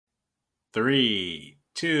Three,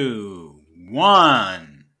 two,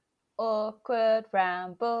 one. Awkward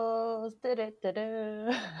rambles.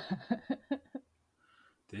 Du-du-du-du.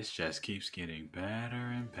 This just keeps getting better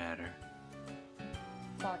and better.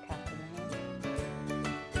 Sarcasm, man.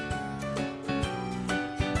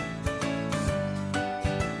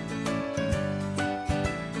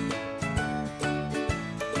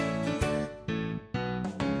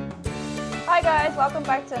 Hi guys, welcome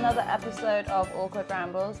back to another episode of Awkward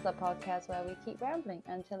Rambles, the podcast where we keep rambling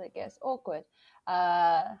until it gets awkward.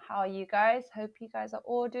 How are you guys? Hope you guys are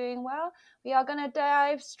all doing well. We are going to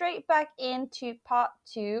dive straight back into part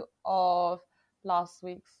 2 of last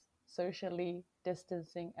week's socially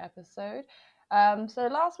distancing episode. So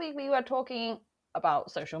last week we were talking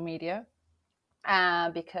about social media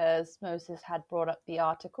because Moses had brought up the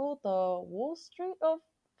article, The Wall Street of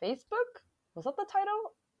Facebook. Was that the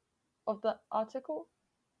title of the article?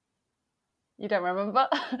 You don't remember?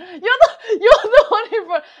 You're the one who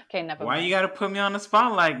brought... Okay, never Why mind. you gotta put me on the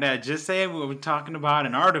spot like that? Just say we were talking about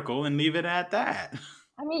an article and leave it at that.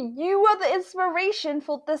 I mean, you were the inspiration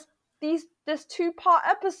for this 2-part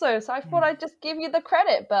episode, so I thought I'd just give you the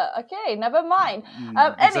credit, but okay, never mind.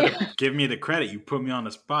 Instead Anyway. of give me the credit, you put me on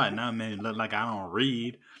the spot. Now it made me look like I don't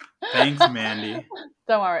read. Thanks, Mandy.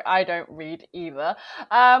 Don't worry, I don't read either.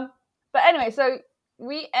 But anyway, so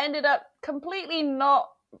we ended up completely not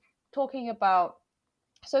talking about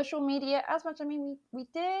social media as much. I mean, we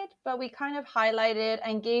did, but we kind of highlighted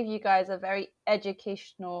and gave you guys a very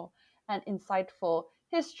educational and insightful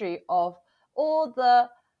history of all the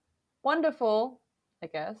wonderful, I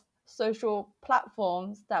guess, social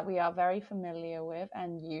platforms that we are very familiar with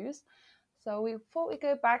and use. So we thought we'd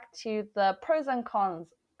go back to the pros and cons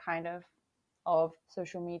kind of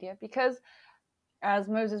social media, because as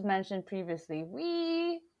Moses mentioned previously,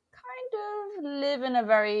 we kind of live in a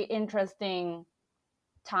very interesting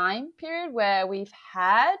time period where we've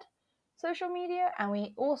had social media and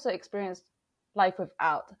we also experienced life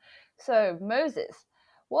without. So Moses,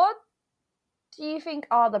 what do you think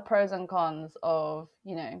are the pros and cons of,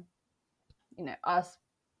 you know, us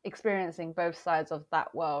experiencing both sides of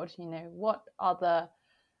that world? What are the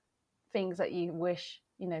things that you wish,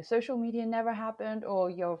 social media never happened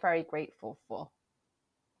or you're very grateful for?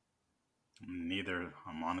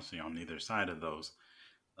 I'm honestly on neither side of those.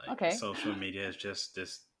 Okay. Social media is just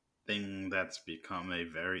this thing that's become a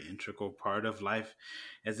very integral part of life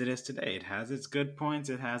as it is today. It has its good points,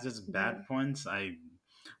 it has its bad points.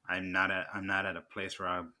 I'm not at a place where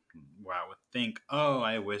I would think, oh,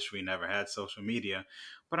 I wish we never had social media,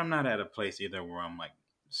 but I'm not at a place either where I'm like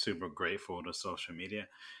super grateful to social media.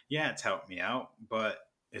 Yeah, it's helped me out, but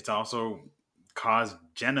it's also caused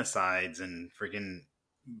genocides and freaking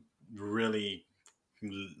really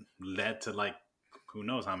led to like who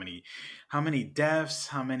knows how many deaths,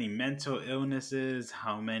 how many mental illnesses,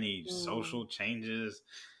 how many social changes.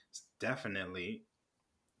 It's definitely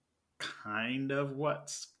kind of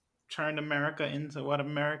what's turned America into what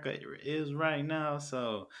America is right now.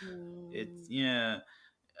 So it's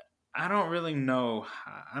I don't really know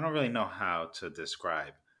how to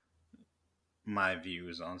describe my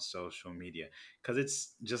views on social media, because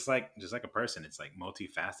it's just like a person. It's like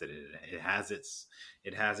multifaceted. It has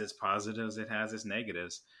its positives, it has its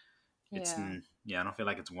negatives. I don't feel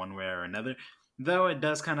like it's one way or another, though it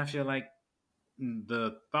does kind of feel like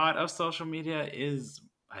the thought of social media is,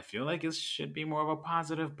 I feel like it should be more of a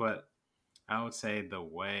positive, but I would say the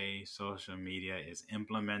way social media is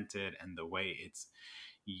implemented and the way it's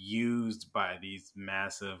used by these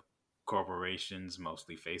massive corporations,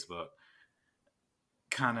 mostly Facebook,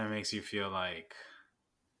 kind of makes you feel like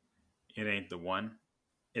it ain't the one.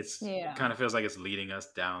 It's kind of feels like it's leading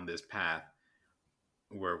us down this path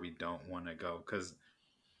where we don't want to go, because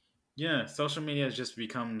social media has just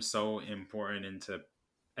become so important into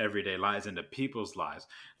everyday lives, into people's lives.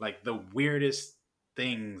 Like the weirdest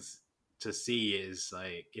things to see is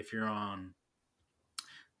like if you're on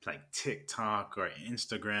like TikTok or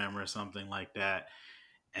Instagram or something like that,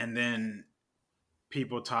 and then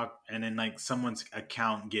people talk, and then like someone's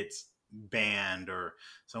account gets banned or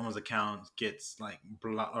someone's account gets like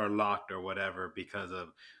or locked or whatever because of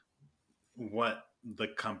what the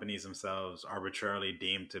companies themselves arbitrarily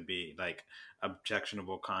deem to be like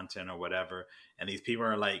objectionable content or whatever. And these people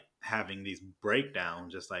are like having these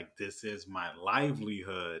breakdowns, just like, this is my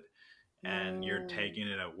livelihood and you're taking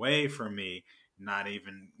it away from me, not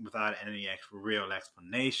even without any real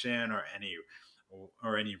explanation or any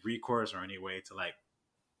recourse or any way to like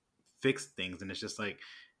fix things. And it's just like,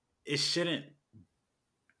 it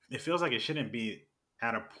feels like it shouldn't be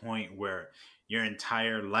at a point where your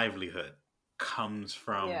entire livelihood comes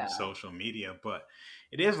from Yeah. social media, but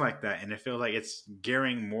it is like that, and I feel like it's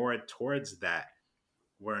gearing more towards that,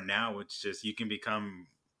 where now it's just you can become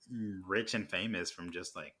rich and famous from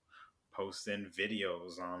just like posting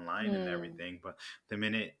videos online and Mm. everything. But the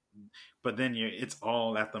minute, but then it's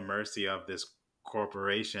all at the mercy of this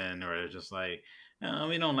corporation, or just like, "No,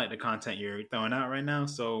 we don't like the content you're throwing out right now,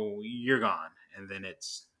 so you're gone," and then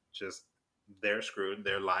it's just they're screwed.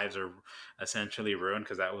 Their lives are essentially ruined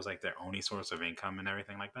because that was like their only source of income and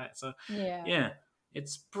everything like that. So Yeah. yeah,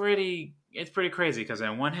 it's pretty crazy because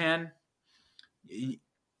on one hand,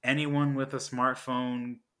 anyone with a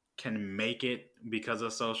smartphone can make it because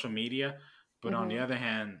of social media, but on the Mm-hmm. other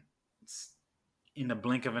hand, in the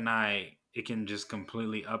blink of an eye, it can just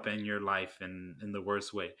completely upend your life in the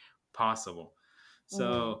worst way possible. Mm.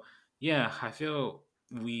 So yeah, I feel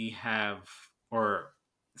we have, or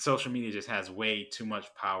social media just has way too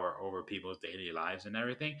much power over people's daily lives and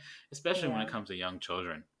everything, especially when Yeah. it comes to young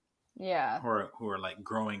children Yeah. who are like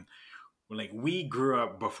growing. Like, we grew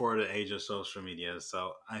up before the age of social media,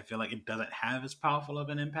 so I feel like it doesn't have as powerful of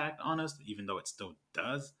an impact on us, even though it still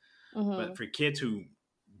does. Mm-hmm. But for kids who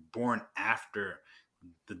born after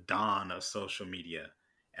the dawn of social media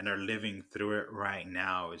and are living through it right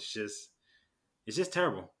now, it's just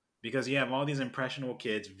terrible, because you have all these impressionable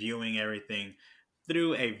kids viewing everything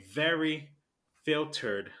through a very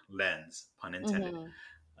filtered lens, pun intended,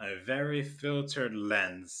 Mm-hmm. a very filtered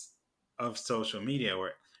lens of social media,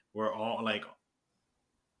 where we're all like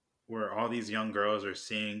where all these young girls are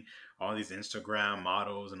seeing all these Instagram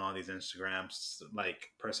models and all these Instagram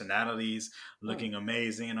like personalities Mm. looking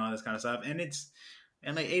amazing and all this kind of stuff, and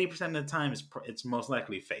like 80% of the time it's most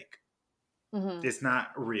likely fake. Mm-hmm. It's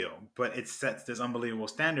not real, but it sets this unbelievable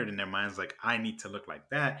standard in their minds, like, I need to look like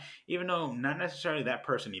that, even though not necessarily that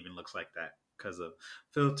person even looks like that, because of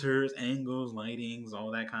filters, angles, lightings,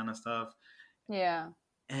 all that kind of stuff. Yeah.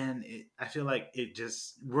 And I feel like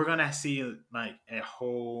we're gonna see like a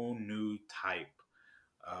whole new type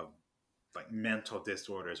of like mental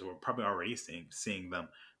disorders. We're probably already seeing them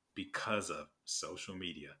because of social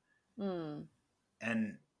media, Mm.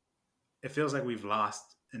 and it feels like we've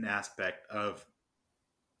lost an aspect of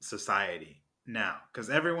society now, because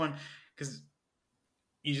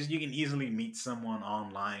you can easily meet someone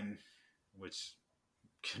online, which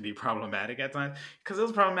can be problematic at times, because it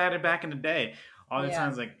was problematic back in the day. All the Yeah.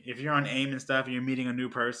 times, like, if you're on AIM and stuff, you're meeting a new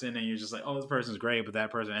person and you're just like, oh, this person's great, but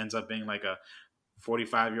that person ends up being like a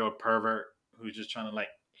 45-year-old pervert who's just trying to like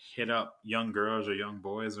hit up young girls or young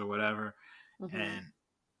boys or whatever. Mm-hmm. And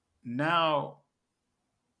now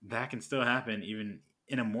that can still happen, even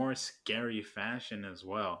in a more scary fashion as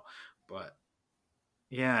well. But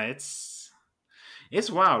yeah, it's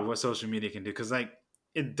wild what social media can do, because like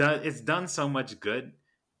it's done so much good,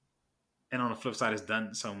 and on the flip side, it's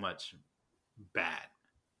done so much bad.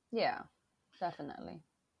 Yeah. Definitely.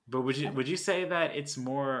 But would you I- would you say that it's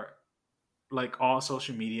more like all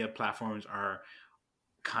social media platforms are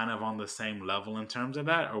kind of on the same level in terms of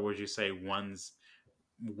that, or would you say one's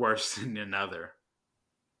worse than another?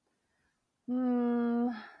 Hmm.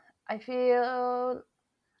 I feel.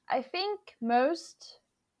 I think most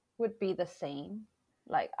would be the same.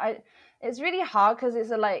 Like it's really hard because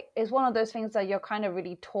it's one of those things that you're kind of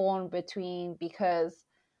really torn between because,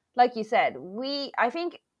 like you said, I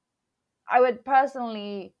think I would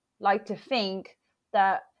personally like to think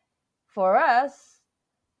that for us,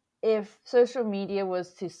 if social media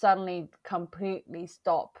was to suddenly completely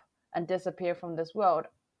stop and disappear from this world,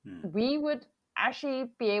 Hmm. we would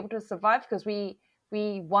actually be able to survive because we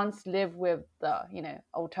once lived with the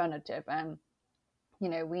alternative, and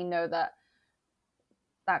we know that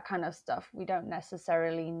that kind of stuff we don't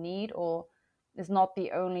necessarily need, or is not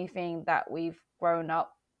the only thing that we've grown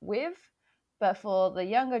up with. But for the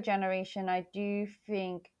younger generation, I do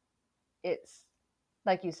think it's,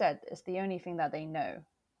 like you said, it's the only thing that they know.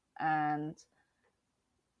 And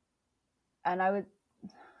and I would,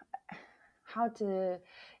 how to,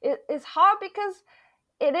 it's hard because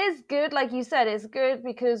it is good, like you said, it's good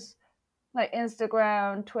because like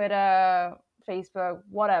Instagram, Twitter, Facebook,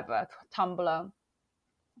 whatever, Tumblr,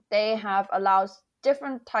 they have allowed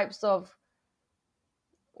different types of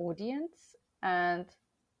audience, and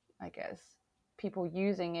I guess people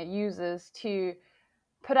using it, users, to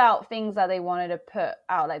put out things that they wanted to put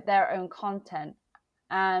out, like their own content,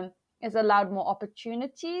 and it's allowed more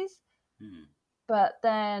opportunities. Hmm. But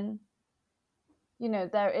then,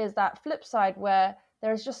 there is that flip side where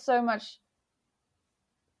there's just so much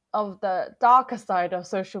of the darker side of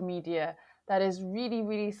social media that is really,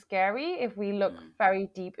 really scary if we look Hmm. very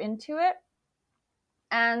deep into it.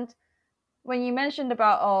 And when you mentioned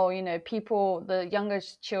about, oh, people, the younger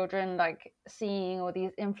children, like seeing all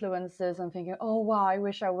these influencers and thinking, oh wow, I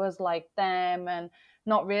wish I was like them, and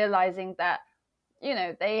not realizing that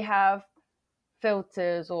they have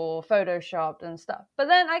filters or photoshopped and stuff. But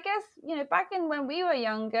then I guess back in when we were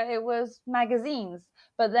younger, it was magazines,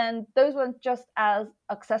 but then those weren't just as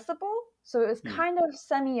accessible, so it was Hmm. kind of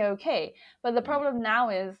semi okay. But the Hmm. problem now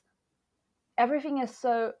is everything is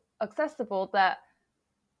so accessible that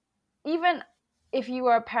even if you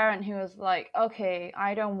were a parent who was like, okay,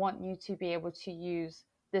 I don't want you to be able to use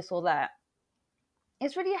this or that,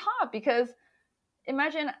 it's really hard because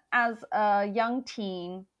imagine as a young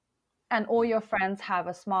teen and all your friends have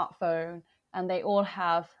a smartphone and they all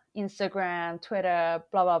have Instagram, Twitter,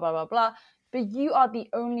 blah, blah, blah, blah, blah, but you are the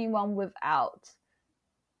only one without.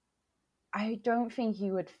 I don't think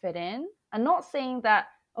you would fit in. I'm not saying that,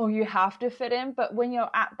 oh, you have to fit in, but when you're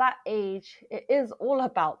at that age, it is all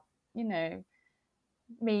about,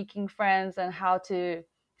 making friends and how to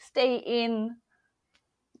stay in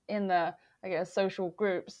the, I guess, social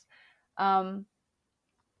groups. Um,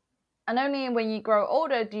 and only when you grow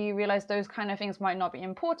older do you realize those kind of things might not be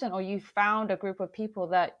important, or you found a group of people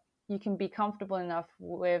that you can be comfortable enough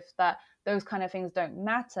with that those kind of things don't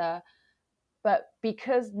matter. But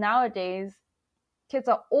because nowadays kids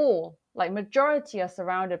are all, like majority, are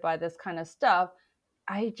surrounded by this kind of stuff,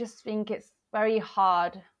 I just think it's very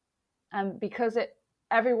hard. And because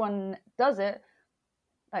everyone does it,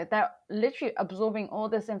 like they're literally absorbing all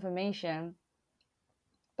this information,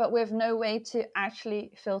 but with no way to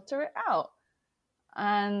actually filter it out.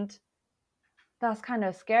 And that's kind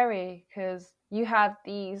of scary because you have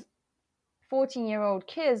these 14-year-old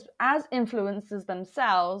kids as influencers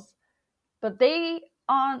themselves, but they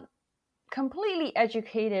aren't completely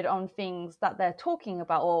educated on things that they're talking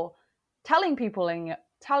about or telling people and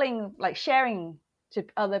telling, like sharing to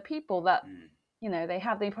other people that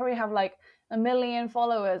they probably have like 1 million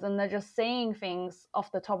followers and they're just saying things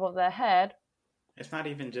off the top of their head. It's not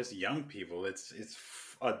even just young people, it's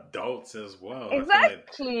adults as well. I feel like,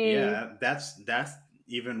 Exactly. yeah, that's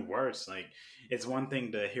even worse. Like, it's one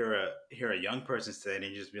thing to hear a young person say it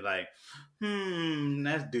and just be like,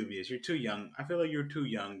 that's dubious, you're too young. I feel like you're too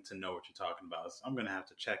young to know what you're talking about, so I'm gonna have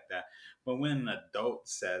to check that. But when an adult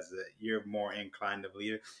says it, you're more inclined to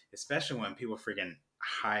believe it, especially when people freaking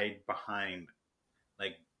hide behind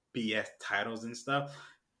like BS titles and stuff.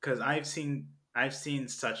 Because I've seen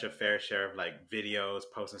such a fair share of like videos,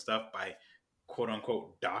 posts, and stuff by quote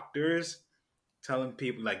unquote doctors telling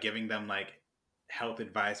people, like giving them like health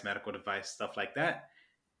advice, medical advice, stuff like that.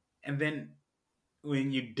 And then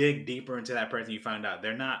when you dig deeper into that person, you find out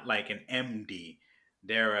they're not like an MD.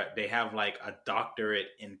 They have like a doctorate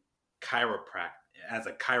in chiropractic as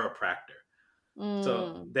a chiropractor.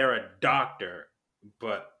 So Mm, they're a doctor,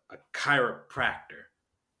 but a chiropractor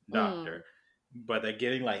doctor, mm, but they're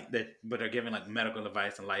getting like that, but they're giving like medical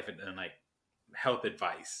advice and life and like health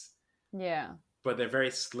advice. yeah. But they're very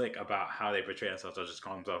slick about how they portray themselves. They'll just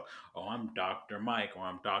call themselves, "Oh, I'm Doctor Mike" or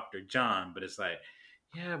 "I'm Doctor John." But it's like,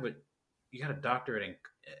 yeah, but you got a doctorate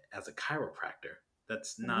as a chiropractor.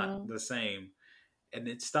 That's not Hmm. the same. And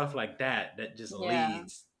it's stuff like that that just Yeah.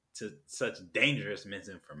 leads to such dangerous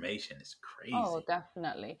misinformation. It's Oh, crazy.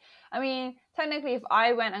 definitely. I mean, technically, if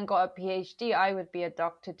I went and got a PhD, I would be a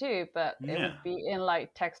doctor too, but it Yeah. would be in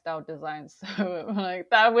like textile design, so like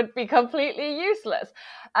that would be completely useless.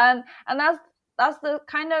 And that's the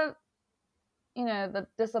kind of the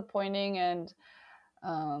disappointing and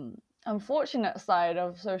um, unfortunate side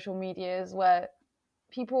of social media is where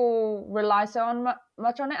people rely so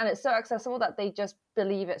much on it, and it's so accessible that they just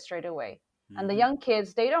believe it straight away. And the Hmm. young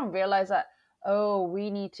kids, they don't realize that, oh, we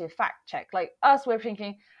need to fact check. Like us, we're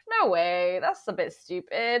thinking, no way, that's a bit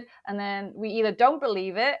stupid, and then we either don't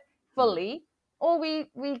believe it fully, or we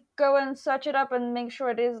go and search it up and make sure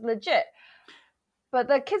it is legit. But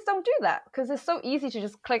the kids don't do that because it's so easy to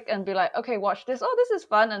just click and be like, okay, watch this, oh, this is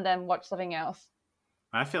fun, and then watch something else.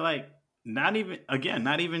 I feel like not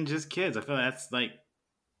even just kids. I feel like that's like,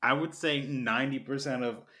 I would say 90%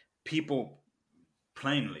 of people,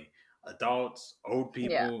 plainly, adults, old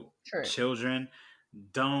Yeah, people, true. children,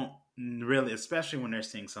 don't really, especially when they're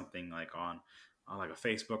seeing something like on like a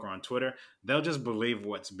Facebook or on Twitter, they'll just believe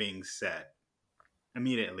what's being said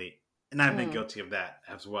immediately. And I've been Mm, guilty of that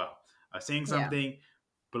as well. Seeing yeah. something,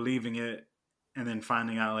 believing it, and then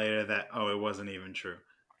finding out later that, oh, it wasn't even true.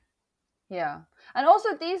 Yeah. And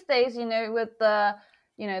also these days, with the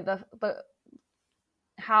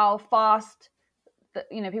how fast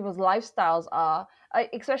people's lifestyles are,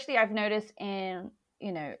 especially I've noticed in,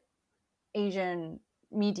 Asian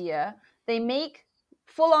media, they make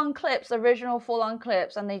full-on clips, original full-on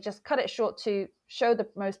clips, and they just cut it short to show the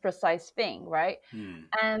most precise thing, right?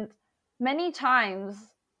 And many times,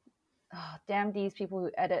 damn these people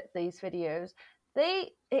who edit these videos,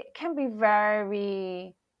 it can be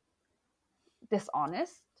very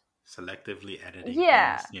dishonest. Selectively editing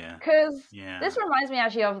Yeah, things. because Yeah. this reminds me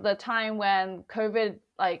actually of the time when COVID,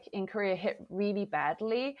 like in Korea, hit really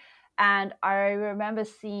badly. And I remember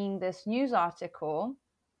seeing this news article,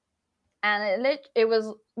 and it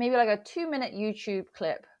was maybe like a 2-minute YouTube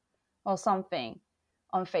clip or something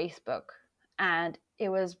on Facebook, and it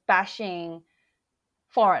was bashing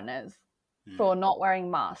foreigners for not wearing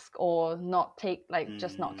mask or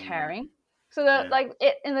just not caring. So like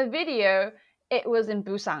it in the video, it was in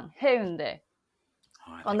Busan, Haeundae,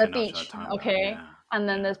 on the beach, okay? And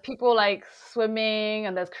then there's people like swimming,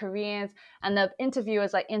 and there's Koreans, and the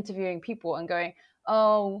interviewer's like interviewing people and going,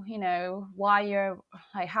 oh, you know,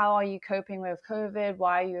 how are you coping with COVID?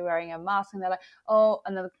 Why are you wearing a mask? And they're like, oh,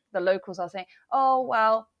 and then the locals are saying, oh,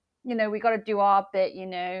 well, you know, we got to do our bit, you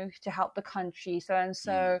know, to help the country, so and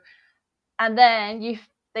so. And then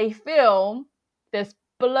they film this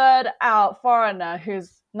blurred out foreigner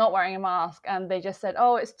who's not wearing a mask, and they just said,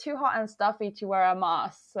 oh, it's too hot and stuffy to wear a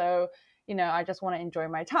mask, so, you know, I just want to enjoy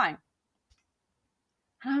my time.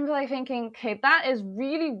 And I'm like thinking, okay, that is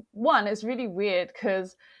really, it's really weird,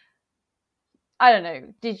 because I don't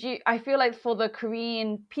know, I feel like for the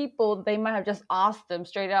Korean people, they might have just asked them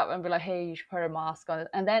straight up and be like, hey, you should put a mask on,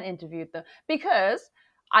 and then interviewed them. Because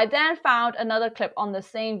I then found another clip on the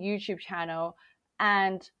same YouTube channel,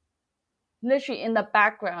 and literally in the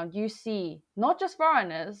background, you see not just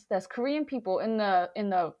foreigners, there's Korean people in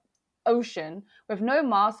the ocean with no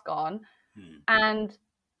mask on, and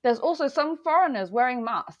there's also some foreigners wearing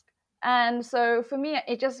masks. And so for me,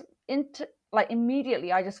 it just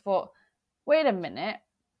immediately I just thought, wait a minute,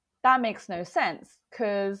 that makes no sense,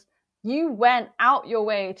 because you went out your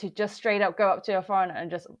way to just straight up go up to a foreigner and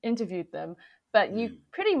just interviewed them, but you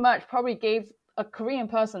pretty much probably gave a Korean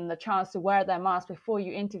person the chance to wear their mask before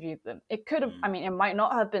you interviewed them. It could have, I mean, it might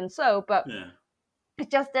not have been so, but it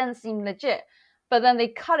just didn't seem legit. But then they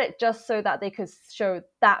cut it just so that they could show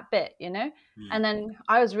that bit, you know? And then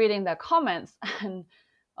I was reading their comments, and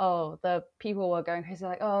the people were going crazy,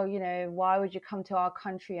 like, oh, you know, why would you come to our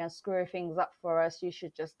country and screw things up for us? You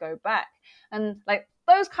should just go back. And like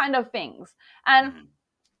those kind of things. And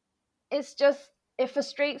it's just, it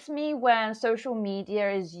frustrates me when social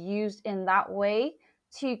media is used in that way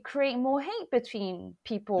to create more hate between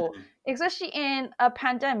people, especially in a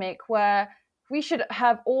pandemic where we should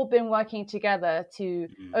have all been working together to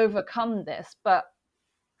overcome this. But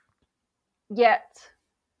yet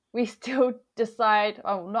we still decide,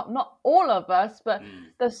 not all of us, but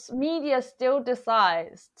the media still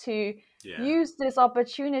decides to use this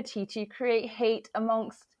opportunity to create hate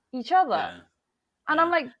amongst each other. And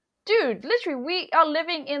I'm like, dude, literally, we are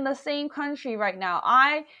living in the same country right now.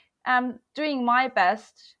 I am doing my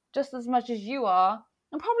best just as much as you are,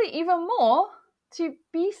 and probably even more, to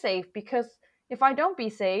be safe, because if I don't be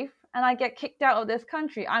safe and I get kicked out of this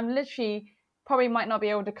country, I'm literally probably might not be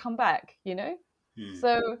able to come back, you know?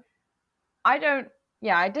 So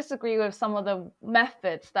I disagree with some of the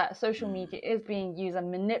methods that social media is being used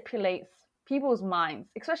and manipulates people's minds,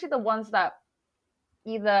 especially the ones that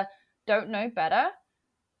either don't know better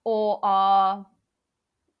or are,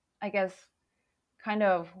 I guess, kind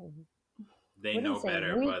of, they know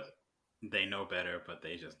better, but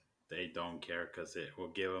they don't care, because it will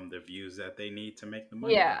give them the views that they need to make the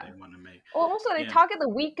money that they want to make. Or also they target the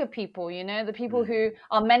weaker people, you know, the people who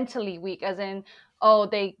are mentally weak, as in,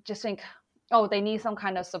 they just think, they need some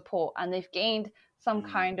kind of support, and they've gained some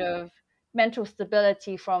kind of mental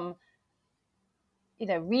stability from, you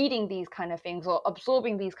know, reading these kind of things or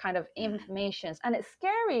absorbing these kind of informations. And it's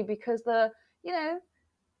scary, because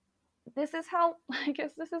this is how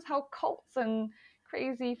cults and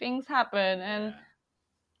crazy things happen, and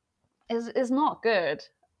it's not good.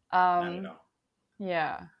 Not at all.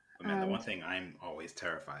 Yeah. But man, the one thing I'm always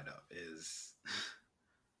terrified of is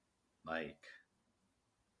like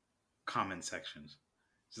comment sections.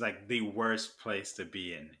 It's like the worst place to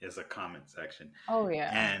be in is a comment section. Oh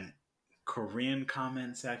yeah. And Korean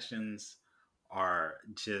comment sections are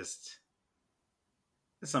just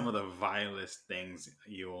some of the vilest things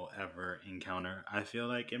you'll ever encounter, I feel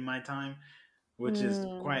like, in my time, which is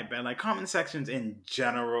quite bad. Like, comment sections in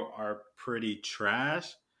general are pretty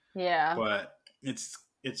trash. Yeah. But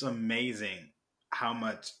it's amazing how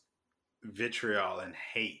much vitriol and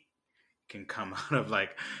hate can come out of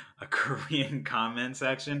like a Korean comment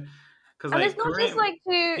section. because And it's like not just Korean, like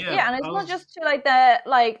to yeah, yeah, and I it's not was just to like the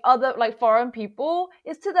like other like foreign people.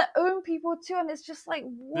 It's to their own people too, and it's just like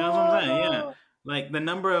that's what I'm saying. Yeah, whoa. like the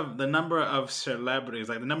number of celebrities,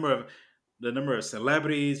 like the number of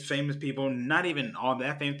celebrities, famous people, not even all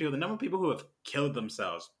that famous people, the number of people who have killed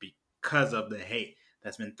themselves because of the hate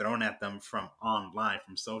that's been thrown at them from online,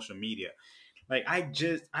 from social media. Like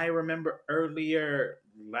I remember earlier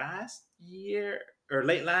last year or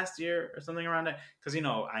late last year or something around that, because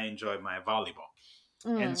I enjoyed my volleyball,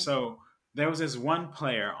 and Mm, so there was this one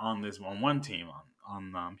player on one team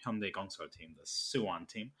on Hyundai Gongso team, the Suwon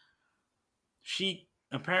team. She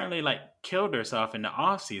apparently like killed herself in the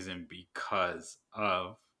off season because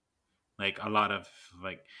of like a lot of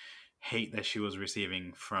like hate that she was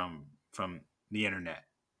receiving from the internet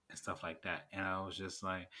and stuff like that. And I was just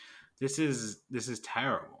like, this is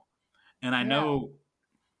terrible. And I yeah. know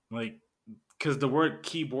like because the word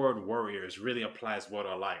keyboard warriors really applies what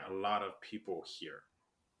like a lot of people here,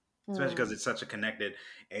 especially because Mm, it's such a connected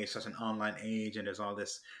age, such an online age, and there's all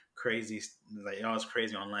this crazy, like all this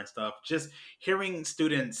crazy online stuff. Just hearing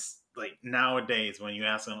students like nowadays, when you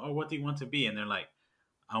ask them, "Oh, what do you want to be?" and they're like,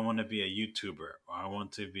 "I want to be a YouTuber, or I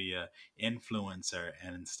want to be a influencer,"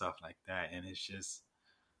 and stuff like that. And it's just,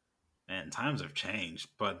 man, times have changed.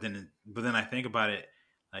 But then I think about it,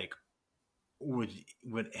 like, would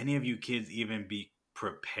would any of you kids even be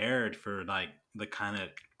prepared for like the kind of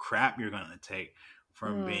crap you're gonna take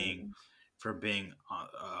from being mm, for being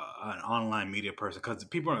an online media person, because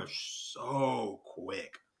people are so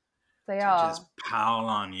quick they to are. just pile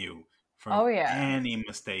on you for Oh yeah. any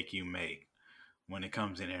mistake you make when it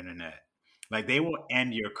comes to the internet. Like they will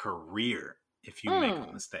end your career if you make a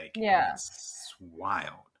Mm, mistake, and yeah. it's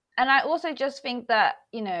wild. And I also just think that,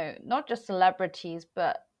 not just celebrities,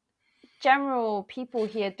 but general people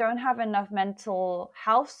here don't have enough mental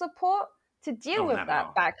health support to deal Oh, with not at that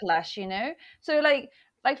all. backlash. So like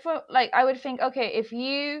for like I would think, okay, if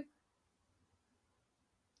you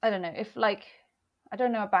I don't know, if like I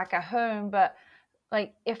don't know back at home, but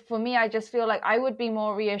like if for me I just feel like I would be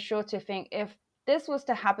more reassured to think if this was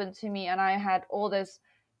to happen to me and I had all this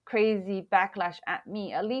crazy backlash at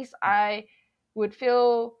me, at least I would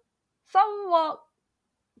feel somewhat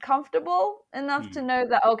comfortable enough to Hmm. know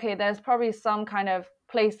that okay, there's probably some kind of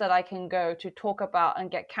place that I can go to talk about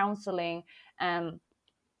and get counseling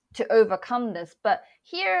to overcome this. But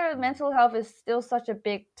here mental health is still such a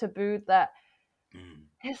big taboo that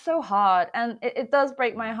Hmm. it's so hard, and it does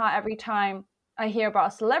break my Hmm. heart every time I hear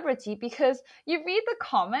about a celebrity, because you read the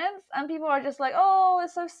comments and people are just like, oh,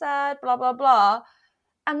 it's so sad, blah blah blah.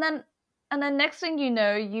 And then and then next thing you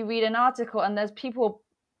know, you read an article and there's people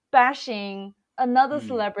bashing another Hmm.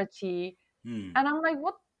 celebrity, Hmm. and I'm like,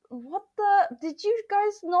 what the did you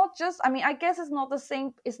guys not just, I mean, I guess it's not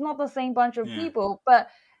the same bunch of Yeah. people, but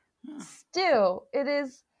Huh. still it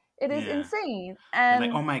is Yeah. insane. They're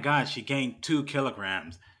like, And oh my God, she gained 2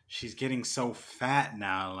 kilograms. She's getting so fat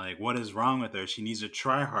now. Like, what is wrong with her? She needs to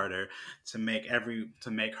try harder to make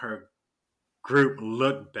her group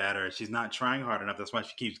look better. She's not trying hard enough. That's why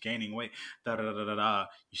she keeps gaining weight. Da da da da da.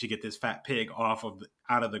 You should get this fat pig out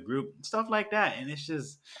of the group. Stuff like that, and it's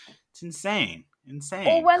insane,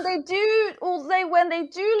 or insane. when they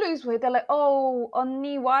do lose weight, they're like, oh,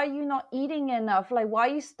 Onni, why are you not eating enough? Like, why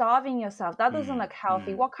are you starving yourself? That doesn't Hmm. look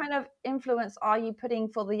healthy. Hmm. What kind of influence are you putting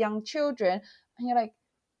for the young children? And you're like,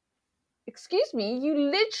 excuse me, you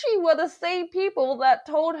literally were the same people that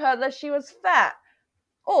told her that she was fat.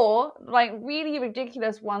 Or like really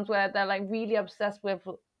ridiculous ones where they're like really obsessed with,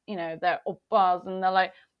 their oppas, and they're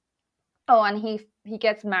like, oh, and he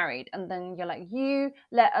gets married, and then you're like, you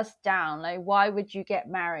let us down, like why would you get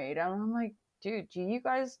married? And I'm like, dude, do you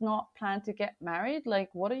guys not plan to get married? Like,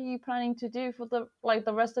 what are you planning to do for the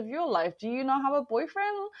rest of your life? Do you not have a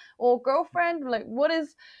boyfriend or girlfriend? Like, what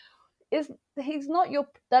is he's not your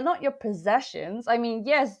they're not your possessions. I mean,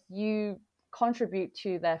 yes, you contribute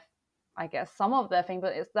to their, I guess, some of their thing,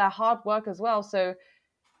 but it's their hard work as well. So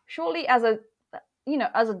surely as a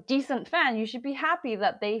decent fan, you should be happy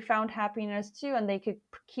that they found happiness too, and they could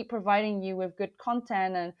keep providing you with good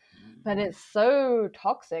content. And but it's so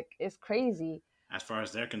toxic, it's crazy. As far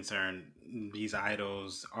as they're concerned, these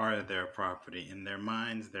idols are their property. In their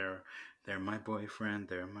minds, they're my boyfriend,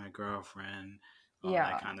 they're my girlfriend, all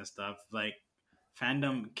that Yeah. kind of stuff. Like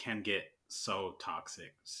fandom can get so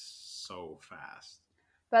toxic so fast.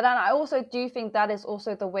 But then I also do think that is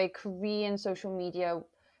also the way Korean social media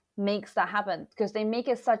makes that happen, because they make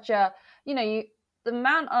it such a, the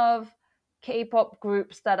amount of K-pop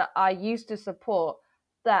groups that I used to support,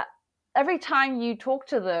 that every time you talk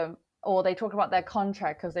to them or they talk about their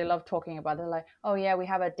contract, because they love talking about it, they're like, oh yeah, we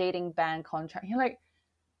have a dating ban contract. You're like,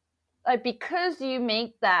 like because you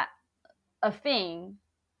make that a thing,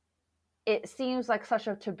 it seems like such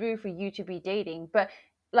a taboo for you to be dating. But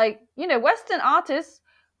like, you know, Western artists,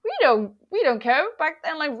 we don't care. Back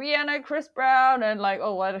then, like Rihanna, Chris Brown, and like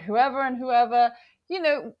whoever and whoever, you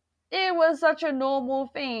know, it was such a normal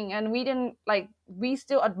thing, and we didn't like we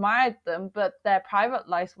still admired them, but their private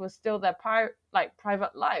lives was still their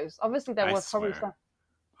private lives. Obviously, there I was probably swear, some.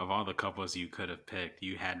 of all the couples you could have picked,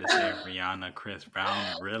 you had to say Rihanna, Chris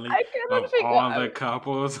Brown. Really? I Of couldn't figure. all the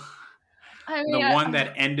couples, I the mean, one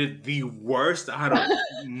that ended the worst out of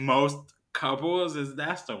most couples is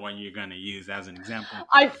that's the one you're gonna use as an example.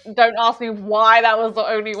 I don't ask me why that was the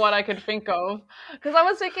only one I could think of, because I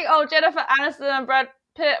was thinking, oh, Jennifer Aniston and Brad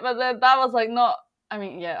Pitt, but then that was like not. I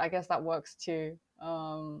mean, yeah, I guess that works too.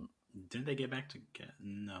 Didn't they get back together?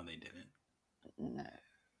 No, they didn't. No,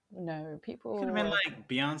 no, Could people have been were. like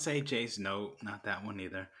Beyonce, Jace. No, not that one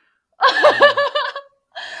either.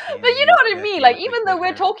 But Can't you know use what I that mean? deal Like, with the even though good we're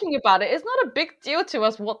hair. talking about it, it's not a big deal to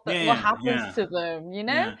us Yeah, what yeah, happens yeah, to them. You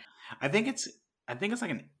know? yeah. I think it's. I think it's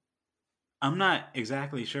like an. I'm not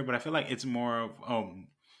exactly sure, but I feel like it's more of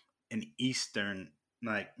an Eastern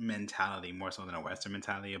like mentality more so than a Western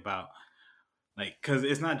mentality about like because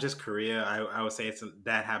it's not just Korea. I would say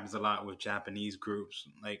that happens a lot with Japanese groups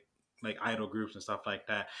like idol groups and stuff like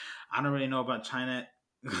that. I don't really know about China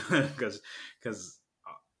because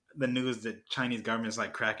the news that Chinese government is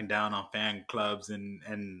like cracking down on fan clubs and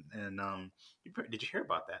did you hear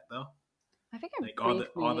about that though? I think I Like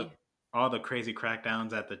briefly. all the crazy crackdowns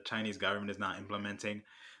that the Chinese government is not implementing.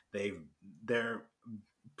 They're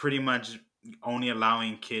pretty much only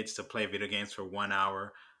allowing kids to play video games for 1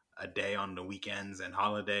 hour a day on the weekends and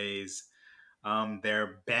holidays.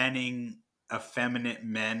 They're banning effeminate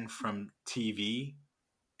men from TV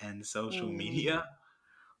and social Mm, media.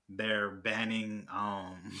 They're banning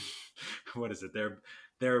what is it?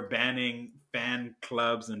 They're banning fan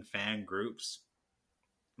clubs and fan groups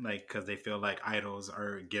like because they feel like idols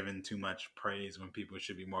are given too much praise when people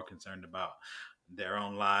should be more concerned about their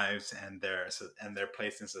own lives and their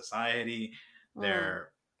place in society. mm.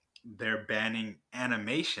 They're banning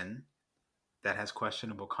animation that has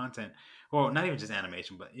questionable content. Well, not even just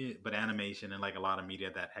animation, but animation and like a lot of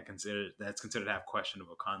media that's considered to have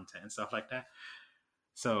questionable content and stuff like that.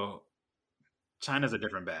 So China's a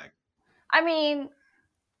different bag. I mean,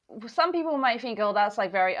 some people might think, oh, that's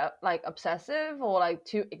like very like obsessive or like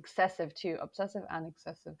too excessive, too obsessive and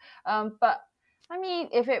excessive. But I mean,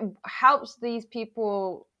 if it helps these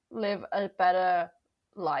people live a better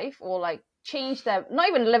life or like change their not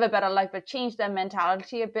even live a better life, but change their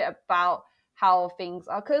mentality a bit about how things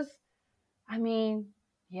are. Because I mean,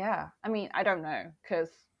 yeah, I mean, I don't know, because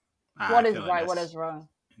I what is feel like right, what that's is wrong.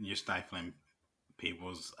 you're stifling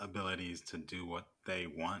people's abilities to do what they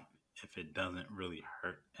want if it doesn't really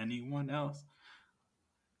hurt anyone else.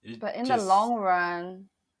 It But in the just long run,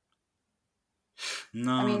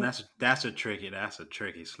 I no, mean, that's a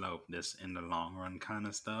tricky slope. This in the long run kind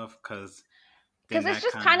of stuff because because then it's that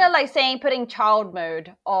just kind kind of of like saying putting child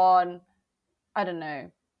mode on, I don't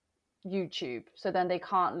know, YouTube, so then they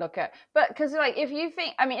can't look at. But because like if you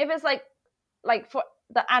think, I mean, if it's like for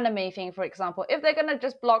the anime thing, for example, if they're gonna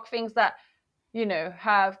just block things that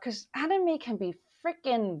have, because anime can be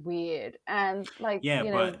freaking weird and like yeah,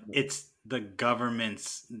 but it's the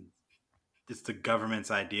government's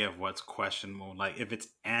idea of what's questionable. Like if it's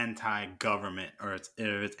anti-government or if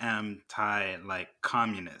it's anti like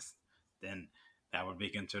communist, then that would be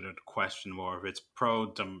considered questionable. Or if it's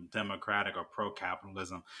pro-democratic or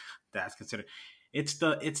pro-capitalism, that's considered. It's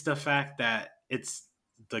the fact that it's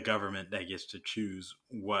the government that gets to choose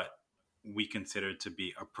what we consider to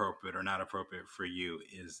be appropriate or not appropriate for you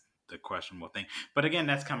is the questionable thing. But again,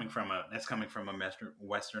 that's coming from a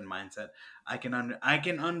Western mindset. I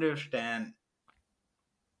can understand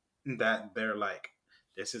that they're like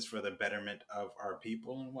this is for the betterment of our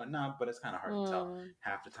people and whatnot, but it's kind of hard to tell hmm.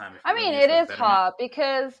 half the time if it I mean, really is it for the is betterment. hard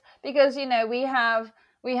because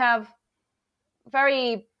we have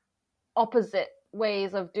very opposite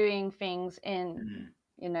ways of doing things in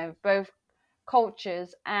Mm. both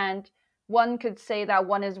cultures, and one could say that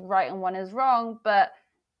one is right and one is wrong, but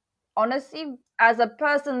honestly, as a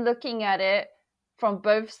person looking at it from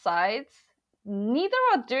both sides, neither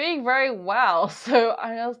are doing very well. So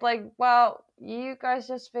I was like, well, you guys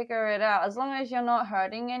just figure it out. As long as you're not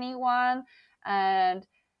hurting anyone and,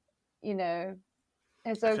 you know,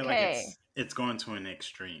 it's I feel like okay. it's going to an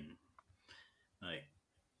extreme. Like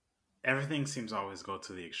everything seems to always go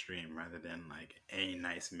to the extreme rather than like a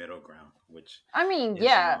nice middle ground, which I mean, is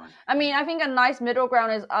yeah. wrong. I mean, Yeah, I think a nice middle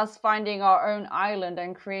ground is us finding our own island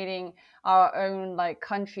and creating our own like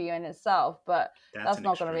country in itself. But that's that's an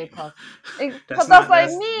not gonna be extreme. possible. That's But that's not what I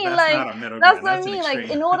mean. that's Like not a middle that's ground. what I That's an mean. Like extreme.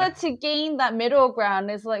 in order to gain that middle ground,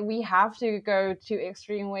 it's like we have to go to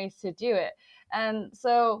extreme ways to do it. And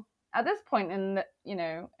so at this point in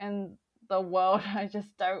in the world, I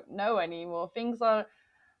just don't know anymore. Things are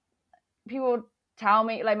people tell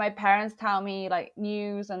me, like my parents tell me like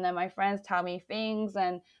news, and then my friends tell me things,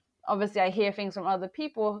 and obviously I hear things from other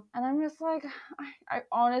people, and I'm just like I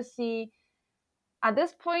honestly at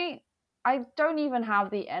this point I don't even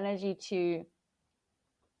have the energy to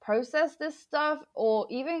process this stuff or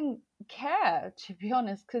even care, to be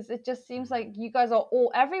honest, because it just seems like you guys are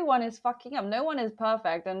all everyone is fucking up. No one is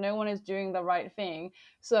perfect and no one is doing the right thing.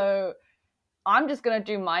 So I'm just gonna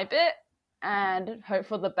do my bit and hope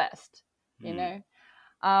for the best, you Mm, know.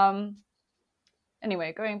 um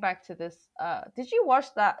Anyway, going back to this, did you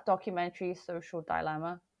watch that documentary Social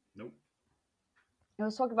Dilemma? nope. It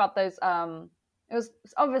was talking about those it was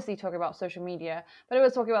obviously talking about social media, but it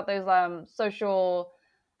was talking about those social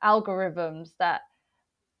algorithms that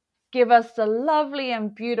give us the lovely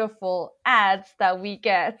and beautiful ads that we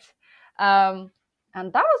get. um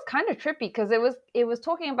and that was kind of trippy because it was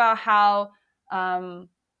talking about how um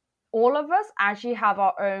all of us actually have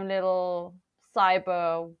our own little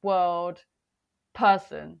cyber world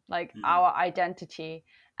person, like Mm, our identity,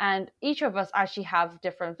 and each of us actually have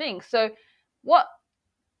different things. So what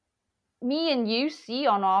me and you see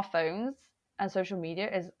on our phones and social media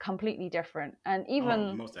is completely different, and oh,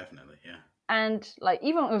 even most definitely. Yeah. like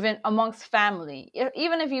even within amongst family,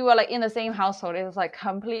 even if you were like in the same household, it's like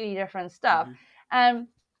completely different stuff. Hmm. And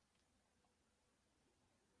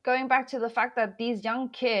going back to the fact that these young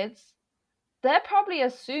kids, they're probably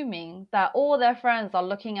assuming that all their friends are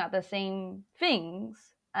looking at the same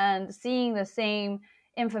things and seeing the same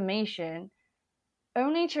information,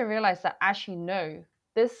 only to realize that actually no,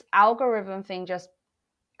 this algorithm thing just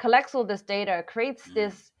collects all this data, creates Mm,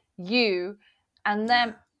 this you, and yeah.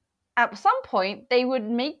 then at some point they would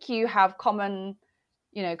make you have common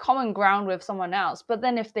ground with someone else. But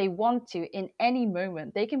then if they want to, in any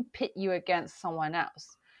moment, they can pit you against someone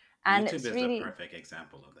else. And YouTube it's is the really, perfect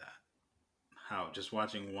example of that. How just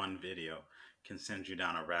watching one video can send you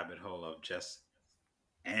down a rabbit hole of just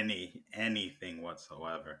anything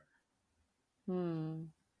whatsoever.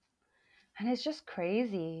 and it's just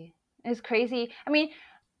crazy. It's crazy. I mean,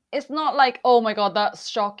 it's not like, oh my god, that's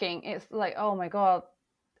shocking. It's like, oh my god,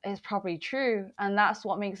 it's probably true. And that's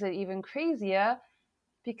what makes it even crazier,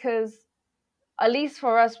 because at least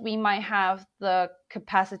for us, we might have the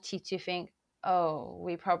capacity to think, oh,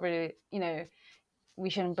 we probably, we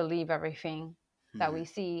shouldn't believe everything that Hmm. we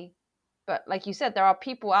see. But like you said, there are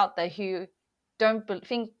people out there who don't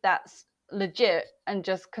think that's legit and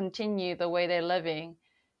just continue the way they're living.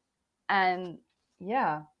 And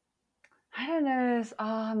yeah, I don't know.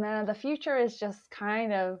 Oh man, the future is just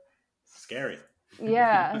kind of, Scary.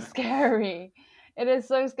 yeah, scary. It is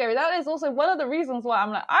so scary. That is also one of the reasons why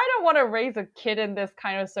I'm like, I don't want to raise a kid in this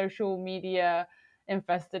kind of social media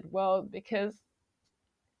infested world, because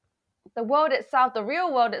the world itself, the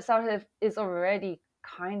real world itself, is already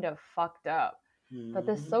kind of fucked up. But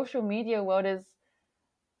this Hmm. social media world is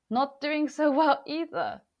not doing so well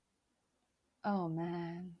either. Oh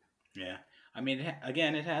man. Yeah. I mean,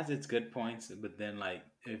 again, it has its good points, but then like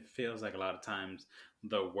it feels like a lot of times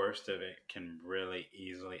the worst of it can really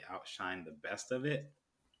easily outshine the best of it.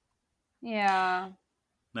 Yeah.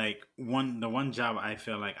 Like the one job I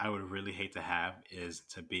feel like I would really hate to have is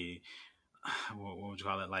to be what would you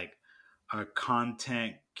call it, like a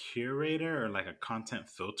content curator or like a content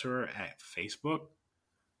filterer at Facebook.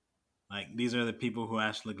 Like these are the people who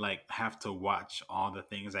actually like have to watch all the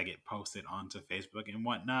things that get posted onto Facebook and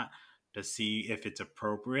whatnot to see if it's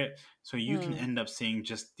appropriate. So you can Hmm. end up seeing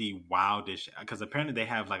just the wildest, because apparently they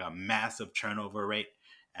have like a massive turnover rate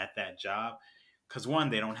at that job. Because one,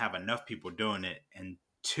 they don't have enough people doing it, and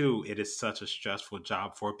two, it is such a stressful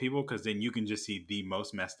job for people because then you can just see the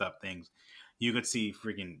most messed up things. You could see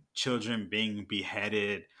freaking children being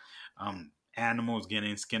beheaded, animals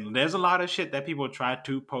getting skinned. There's a lot of shit that people try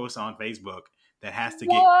to post on Facebook that has to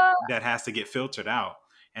get What? filtered out.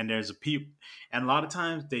 And there's a people, and a lot of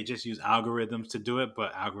times they just use algorithms to do it,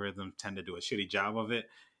 but algorithms tend to do a shitty job of it.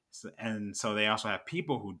 And so they also have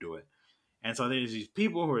people who do it. And so there's these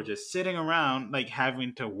people who are just sitting around like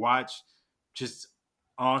having to watch just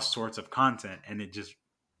all sorts of content, and it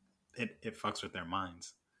fucks with their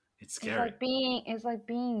minds. It's scary. It's like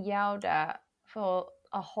being yelled at for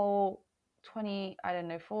a whole 20, I don't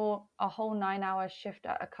know, for a whole 9-hour shift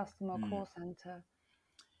at a customer call center.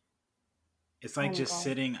 It's like just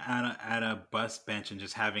sitting at a bus bench and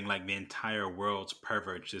just having like the entire world's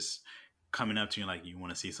pervert just coming up to you like, you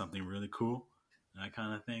want to see something really cool? That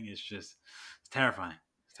kind of thing. It's terrifying.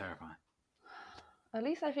 It's terrifying. At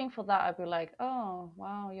least I think for that, I'd be like, oh,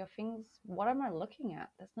 wow, your things, what am I looking at?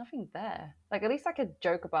 There's nothing there. Like, at least I could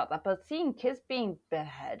joke about that. But seeing kids being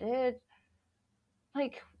beheaded,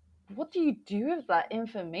 like, what do you do with that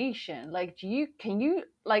information? Like, can you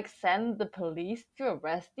like send the police to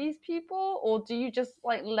arrest these people? Or do you just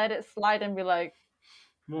like let it slide and be like,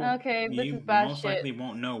 okay, this is bad most shit. likely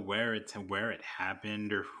won't know where it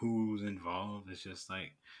happened or who's involved. It's just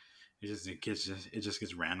like, it just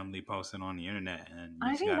gets randomly posted on the internet, and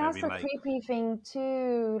I think that's the creepy thing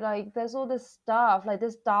too. Like, there's all this stuff, like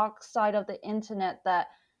this dark side of the internet that,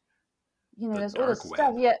 there's all this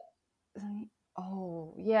stuff. Yet,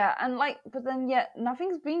 oh yeah, and like, but then yet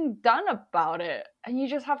nothing's being done about it, and you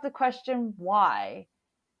just have to question why.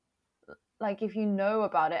 Like, if you know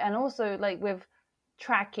about it, and also like with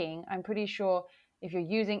tracking, I'm pretty sure if you're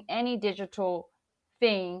using any digital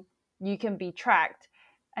thing, you can be tracked.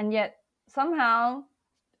 And yet somehow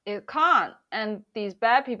it can't, and these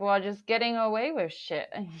bad people are just getting away with shit.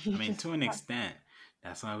 I mean, to an extent,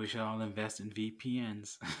 that's why we should all invest in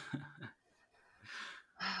VPNs.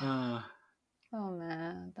 Oh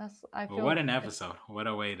man, I feel. What an episode! What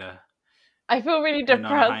a way to. I feel really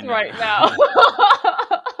depressed right now.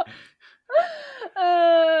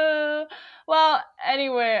 Well,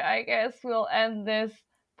 anyway, I guess we'll end this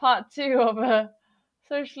part 2 of a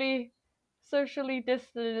socially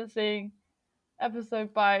distancing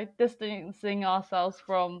episode by distancing ourselves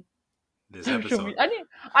from this episode.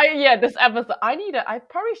 This episode. I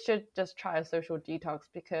probably should just try a social detox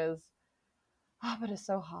because, but it's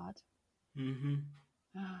so hard. Mm-hmm.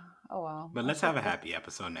 Oh well. But let's have a happy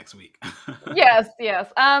episode next week. Yes.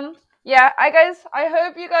 Yeah, I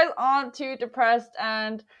hope you guys aren't too depressed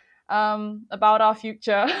and about our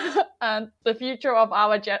future and the future of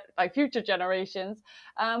our future generations.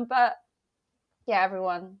 But yeah,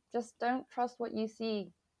 everyone, just don't trust what you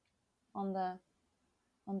see on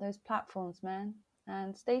those platforms, man,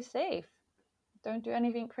 and stay safe. Don't do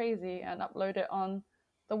anything crazy and upload it on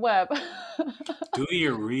the web. Do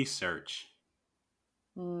your research.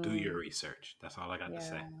 Do your research. That's all I got to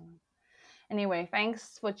say. Anyway,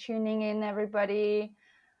 thanks for tuning in, everybody.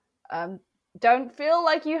 Don't feel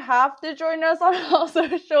like you have to join us on our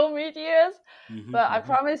social medias, but I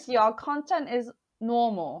promise you our content is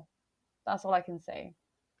normal. That's all I can say.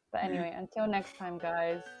 But anyway, until next time,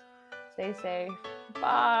 guys, stay safe.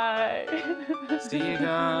 Bye. See you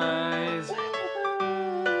guys.